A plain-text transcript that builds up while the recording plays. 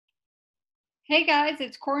Hey guys,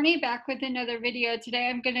 it's Courtney back with another video. Today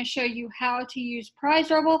I'm going to show you how to use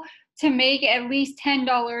PrizeRebel to make at least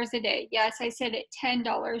 $10 a day. Yes, I said it,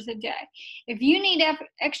 $10 a day. If you need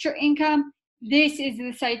extra income, this is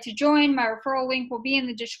the site to join. My referral link will be in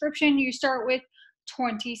the description. You start with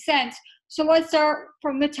 20 cents. So let's start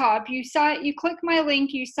from the top. You click my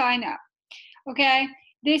link, you sign up. Okay,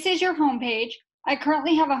 this is your homepage. I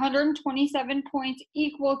currently have 127 points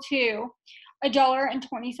equal to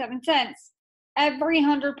 $1.27. Every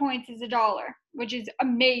 100 points is $1, which is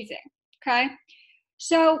amazing. Okay,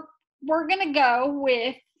 so we're gonna go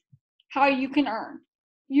with how you can earn.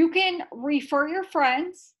 You can refer your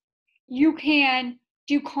friends. You can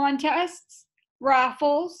do contests,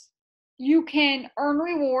 raffles. You can earn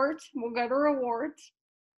rewards. We'll go to rewards.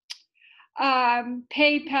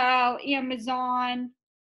 PayPal, Amazon,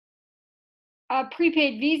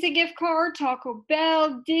 prepaid Visa gift card, Taco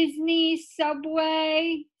Bell, Disney,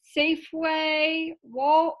 Subway, Safeway,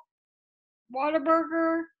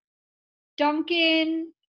 Whataburger,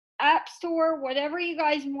 Dunkin', App Store, whatever you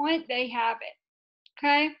guys want, they have it.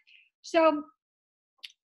 Okay, so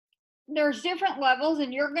there's different levels,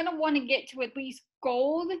 and you're going to want to get to at least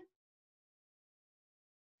gold.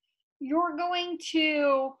 You're going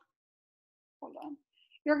to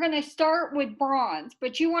You're going to start with bronze,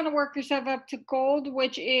 but you want to work yourself up to gold,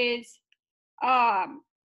 which is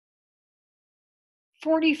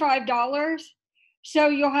 $45. So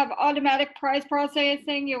you'll have automatic prize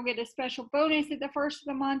processing, you'll get a special bonus at the first of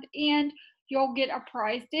the month, and you'll get a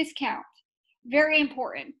prize discount. Very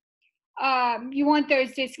important. You want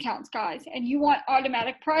those discounts, guys, and you want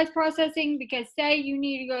automatic prize processing because say you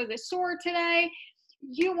need to go to the store today,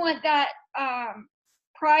 you want that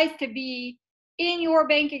prize to be in your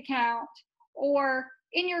bank account or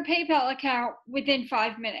in your PayPal account within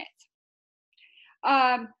 5 minutes.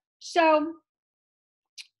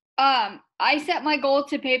 I set my goal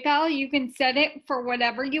to PayPal. You can set it for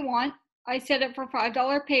whatever you want. I set it for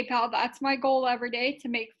 $5 PayPal. That's my goal every day, to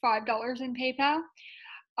make $5 in PayPal.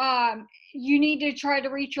 You need to try to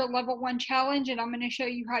reach your level 1 challenge, and I'm going to show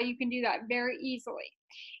you how you can do that very easily.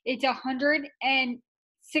 It's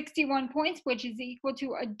 161 points, which is equal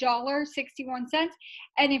to $1.61.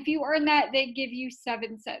 And if you earn that, they give you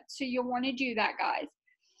 7 cents. So you'll want to do that, guys.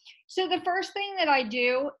 So the first thing that I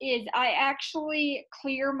do is I actually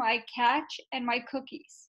clear my cache and my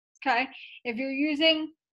cookies. Okay, if you're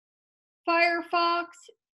using Firefox,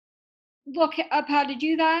 look up how to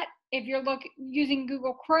do that. If you're using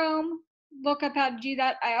Google Chrome, look up how to do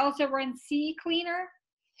that. I also run CCleaner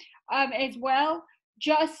as well,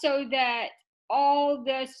 just so that all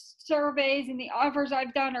the surveys and the offers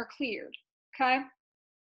I've done are cleared. Okay.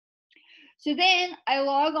 So then I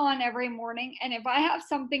log on every morning, and if I have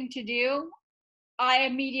something to do, I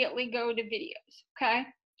immediately go to videos. Okay.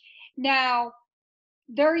 Now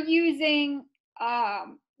they're using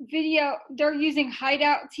they're using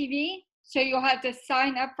Hideout TV. So you'll have to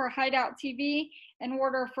sign up for Hideout TV in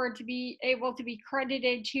order for it to be able to be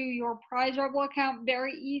credited to your PrizeRebel account.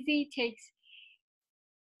 Very easy, takes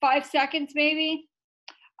 5 seconds maybe.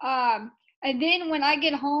 And then when I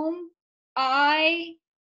get home,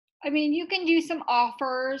 I mean, you can do some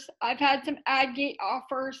offers. I've had some AdGate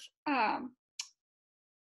offers,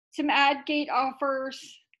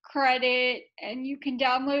 credit, and you can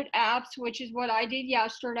download apps, which is what I did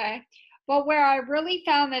yesterday. But where I really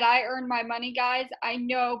found that I earned my money, guys, I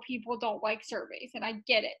know people don't like surveys, and I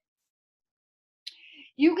get it.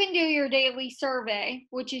 You can do your daily survey,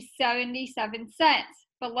 which is 77 cents.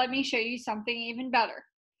 But let me show you something even better.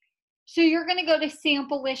 So you're going to go to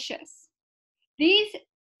Samplicious. These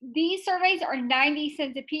surveys are 90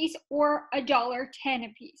 cents a piece or $1.10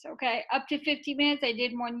 a piece, okay? Up to 50 minutes. I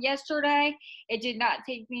did one yesterday. It did not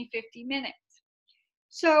take me 50 minutes.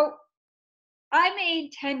 So I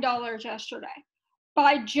made $10 yesterday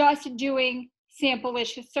by just doing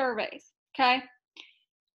Samplicious surveys, okay?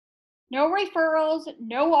 No referrals,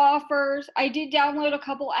 no offers. I did download a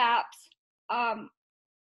couple apps,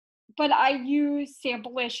 but I use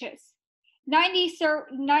Samplicious. 90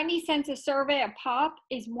 cents a survey a pop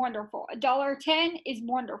is wonderful. $1.10 is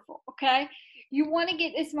wonderful, okay? You want to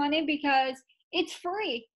get this money because it's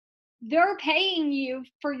free. They're paying you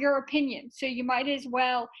for your opinion, so you might as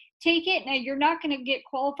well take it. Now, you're not going to get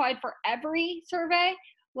qualified for every survey.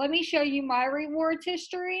 Let me show you my rewards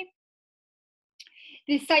history.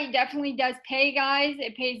 This site definitely does pay, guys.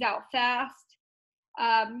 It pays out fast.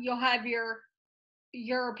 You'll have your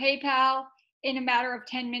PayPal in a matter of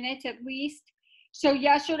 10 minutes at least. So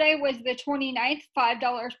yesterday was the 29th,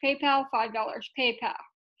 $5 PayPal, $5 PayPal.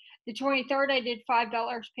 The 23rd, I did $5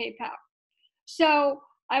 PayPal. So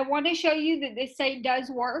I want to show you that this site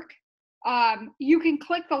does work. You can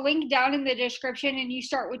click the link down in the description and you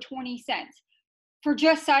start with 20 cents for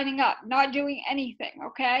just signing up, not doing anything,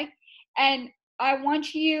 okay? And I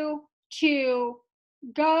want you to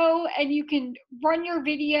go and you can run your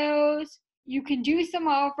videos, you can do some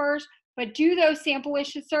offers, but do those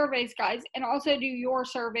sample-ish surveys, guys, and also do your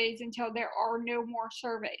surveys until there are no more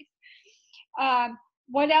surveys.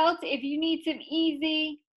 What else? If you need some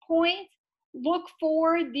easy points, look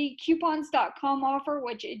for the coupons.com offer,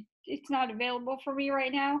 which it's not available for me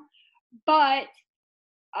right now, but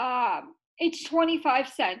it's 25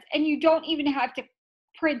 cents, and you don't even have to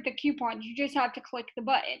print the coupons. You just have to click the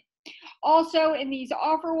button. Also, in these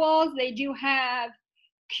offer walls, they do have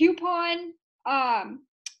coupon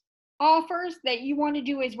offers that you want to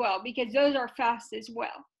do as well, because those are fast as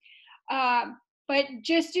well. But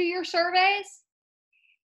just do your surveys,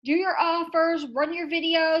 do your offers, run your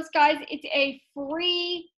videos. Guys, it's a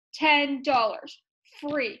free $10.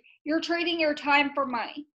 Free. You're trading your time for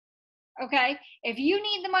money. Okay? If you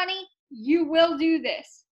need the money, you will do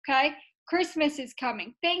this. Okay? Christmas is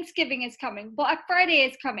coming. Thanksgiving is coming. Black Friday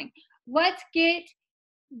is coming. Let's get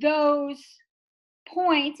those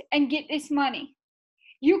points and get this money.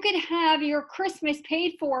 You could have your Christmas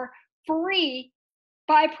paid for free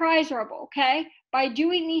by PrizeRebel, okay? By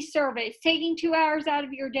doing these surveys, taking 2 hours out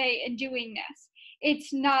of your day and doing this.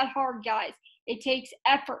 It's not hard, guys. It takes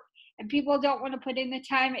effort, and people don't want to put in the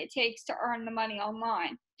time it takes to earn the money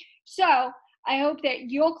online. So I hope that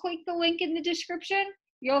you'll click the link in the description.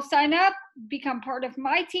 You'll sign up, become part of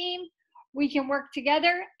my team. We can work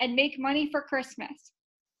together and make money for Christmas.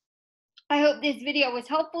 I hope this video was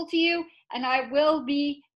helpful to you, and I will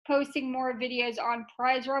be posting more videos on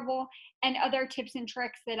PrizeRebel and other tips and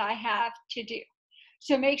tricks that I have to do.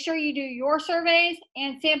 So make sure you do your surveys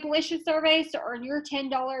and sample-ish surveys to earn your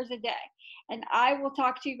 $10 a day. And I will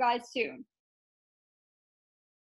talk to you guys soon.